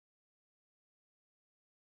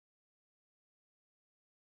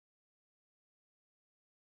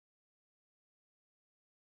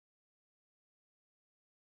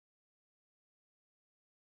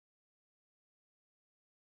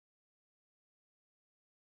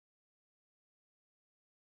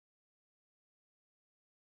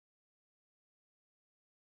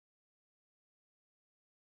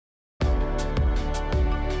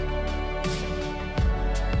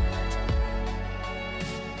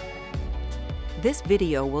This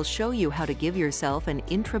video will show you how to give yourself an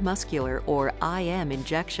intramuscular or IM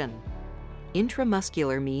injection.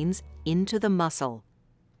 Intramuscular means into the muscle.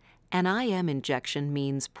 An IM injection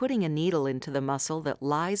means putting a needle into the muscle that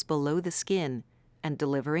lies below the skin and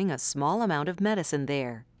delivering a small amount of medicine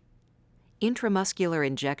there. Intramuscular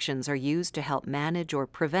injections are used to help manage or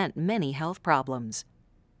prevent many health problems.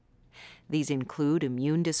 These include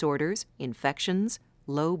immune disorders, infections,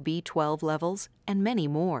 low B12 levels, and many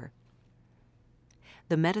more.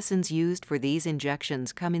 The medicines used for these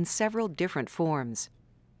injections come in several different forms.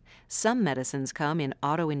 Some medicines come in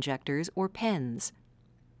auto-injectors or pens.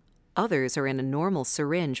 Others are in a normal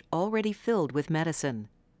syringe already filled with medicine.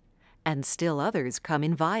 And still others come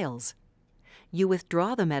in vials. You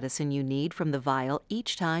withdraw the medicine you need from the vial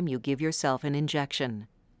each time you give yourself an injection.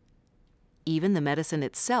 Even the medicine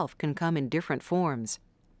itself can come in different forms.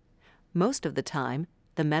 Most of the time,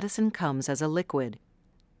 the medicine comes as a liquid.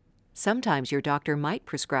 Sometimes your doctor might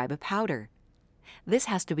prescribe a powder. This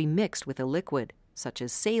has to be mixed with a liquid, such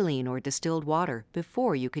as saline or distilled water,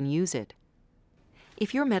 before you can use it.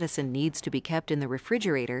 If your medicine needs to be kept in the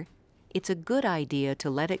refrigerator, it's a good idea to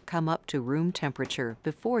let it come up to room temperature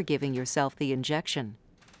before giving yourself the injection.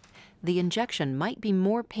 The injection might be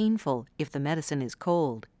more painful if the medicine is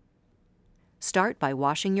cold. Start by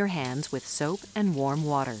washing your hands with soap and warm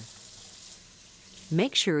water.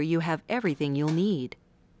 Make sure you have everything you'll need: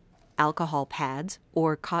 alcohol pads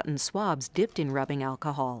or cotton swabs dipped in rubbing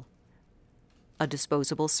alcohol, a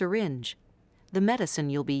disposable syringe, the medicine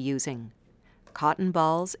you'll be using, cotton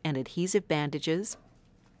balls and adhesive bandages,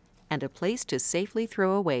 and a place to safely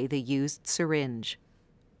throw away the used syringe.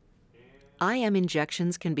 IM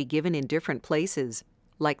injections can be given in different places,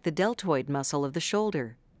 like the deltoid muscle of the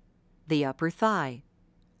shoulder, the upper thigh,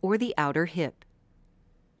 or the outer hip.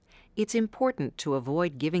 It's important to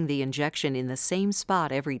avoid giving the injection in the same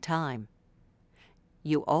spot every time.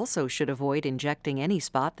 You also should avoid injecting any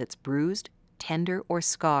spot that's bruised, tender, or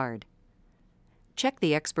scarred. Check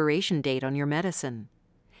the expiration date on your medicine.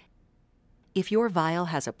 If your vial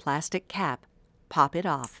has a plastic cap, pop it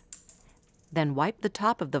off. Then wipe the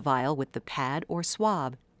top of the vial with the pad or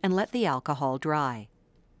swab and let the alcohol dry.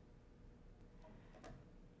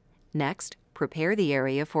 Next, prepare the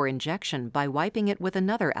area for injection by wiping it with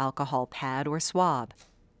another alcohol pad or swab.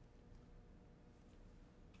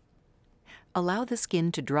 Allow the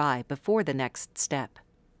skin to dry before the next step.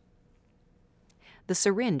 The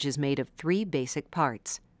syringe is made of 3 basic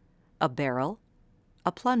parts: a barrel,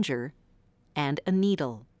 a plunger, and a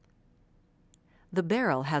needle. The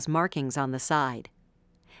barrel has markings on the side.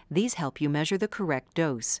 These help you measure the correct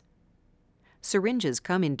dose. Syringes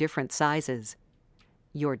come in different sizes.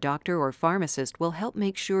 Your doctor or pharmacist will help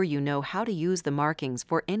make sure you know how to use the markings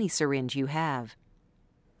for any syringe you have.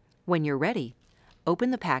 When you're ready,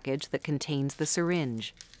 open the package that contains the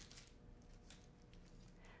syringe.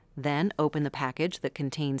 Then open the package that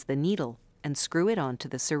contains the needle and screw it onto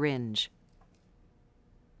the syringe.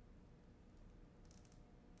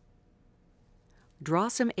 Draw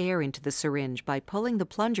some air into the syringe by pulling the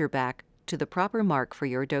plunger back to the proper mark for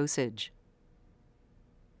your dosage.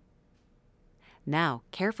 Now,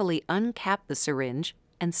 carefully uncap the syringe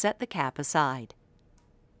and set the cap aside.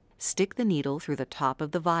 Stick the needle through the top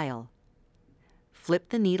of the vial. Flip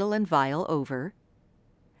the needle and vial over,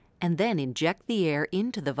 and then inject the air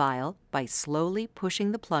into the vial by slowly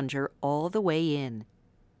pushing the plunger all the way in.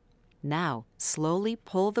 Now, slowly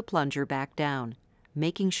pull the plunger back down,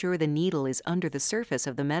 making sure the needle is under the surface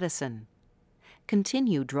of the medicine.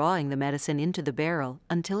 Continue drawing the medicine into the barrel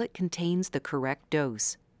until it contains the correct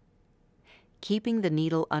dose. Keeping the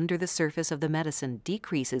needle under the surface of the medicine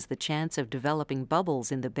decreases the chance of developing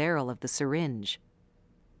bubbles in the barrel of the syringe.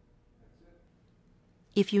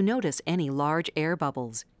 If you notice any large air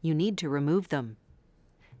bubbles, you need to remove them.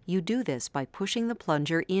 You do this by pushing the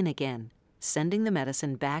plunger in again, sending the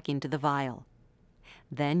medicine back into the vial.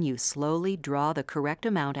 Then you slowly draw the correct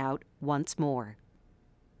amount out once more.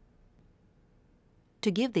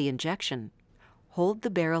 To give the injection, hold the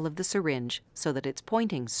barrel of the syringe so that it's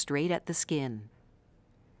pointing straight at the skin.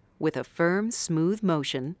 With a firm, smooth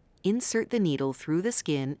motion, insert the needle through the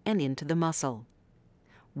skin and into the muscle.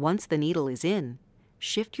 Once the needle is in,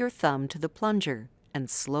 shift your thumb to the plunger and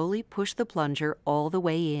slowly push the plunger all the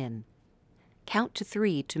way in. Count to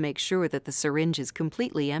 3 to make sure that the syringe is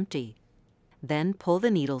completely empty. Then pull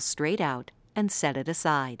the needle straight out and set it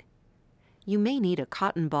aside. You may need a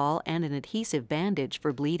cotton ball and an adhesive bandage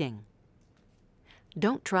for bleeding.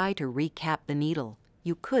 Don't try to recap the needle.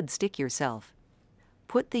 You could stick yourself.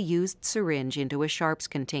 Put the used syringe into a sharps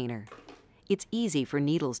container. It's easy for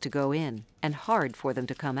needles to go in and hard for them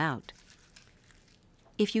to come out.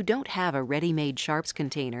 If you don't have a ready-made sharps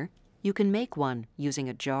container, you can make one using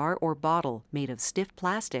a jar or bottle made of stiff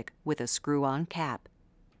plastic with a screw-on cap.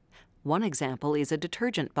 One example is a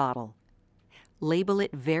detergent bottle. Label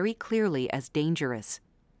it very clearly as dangerous.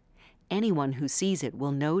 Anyone who sees it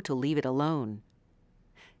will know to leave it alone.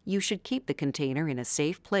 You should keep the container in a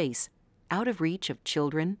safe place, out of reach of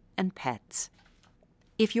children and pets.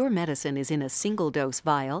 If your medicine is in a single-dose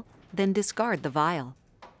vial, then discard the vial.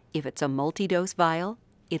 If it's a multi-dose vial,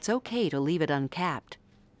 it's okay to leave it uncapped.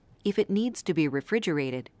 If it needs to be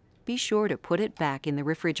refrigerated, be sure to put it back in the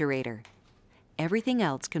refrigerator. Everything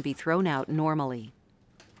else can be thrown out normally.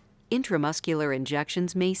 Intramuscular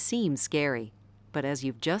injections may seem scary, but as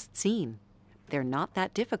you've just seen, they're not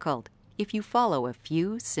that difficult if you follow a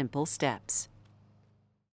few simple steps.